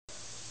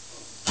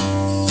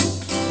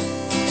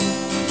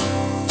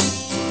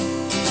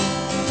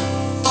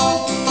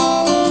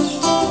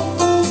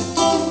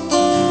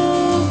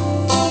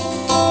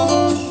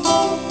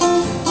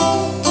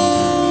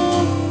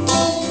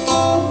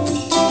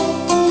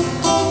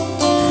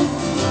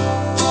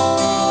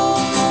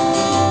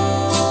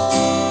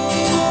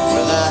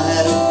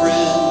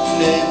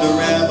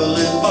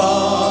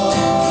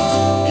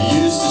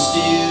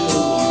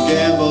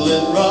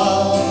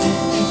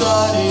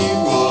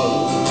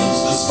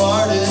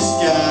smartest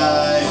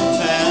guy in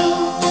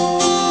town.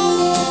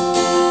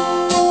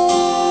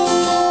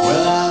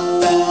 Well, I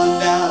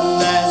found out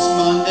last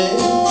Monday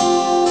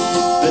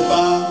that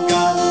Bob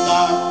got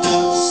locked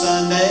up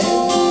Sunday.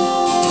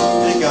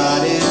 They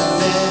got him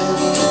in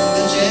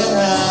the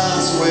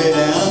jailhouse way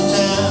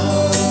downtown.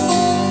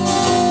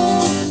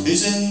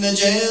 He's in the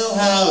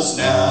jailhouse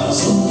now.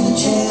 He's in the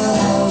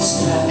jailhouse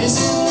now. He's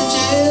in the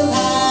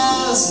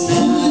jailhouse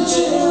now.